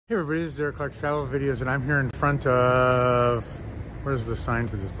Hey everybody, this is Derek Clark's Travel Videos, and I'm here in front of, where's the sign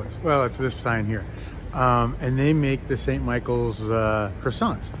for this place? Well, it's this sign here. And they make the St. Michael's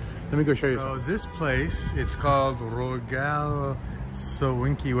croissants. Let me go show you. So this place, it's called Rogal,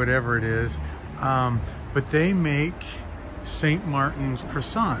 Sowinky, whatever it is. But they make St. Martin's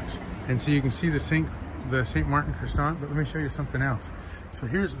croissants. And so you can see the St. Martin croissant, but let me show you something else. So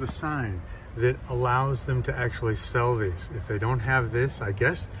here's the sign that allows them to actually sell these. If they don't have this, I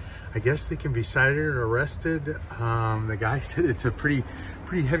guess they can be cited or arrested. The guy said it's a pretty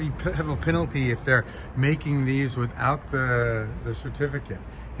heavy penalty if they're making these without the certificate.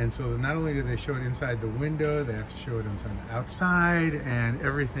 And so not only do they show it inside the window, they have to show it inside the outside and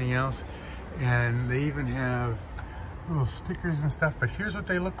everything else. And they even have little stickers and stuff, but here's what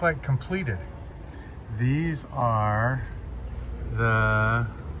they look like completed. These are the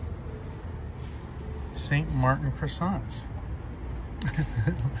St. Martin croissants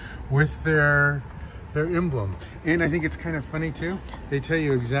with their emblem. And I think it's kind of funny too. They tell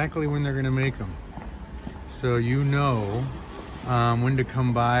you exactly when they're going to make them, so you know when to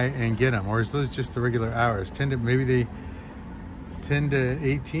come by and get them. Or is those just the regular hours? 10 to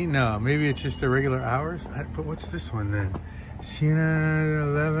 18? No, maybe it's just the regular hours. But what's this one then? Siena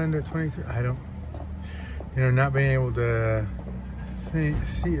 11 to 23. I don't, not being able to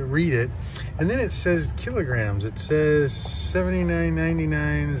read it. And then it says kilograms. It says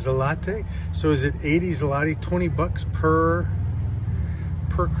 $79.99 zloty. So is it 80 zloty, 20 bucks per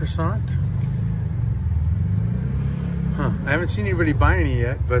croissant? Huh. I haven't seen anybody buy any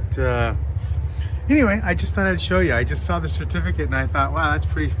yet, but anyway, I just thought I'd show you. I just saw the certificate and I thought, wow, that's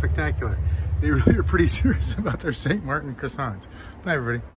pretty spectacular. They really are pretty serious about their St. Martin croissants. Bye, everybody.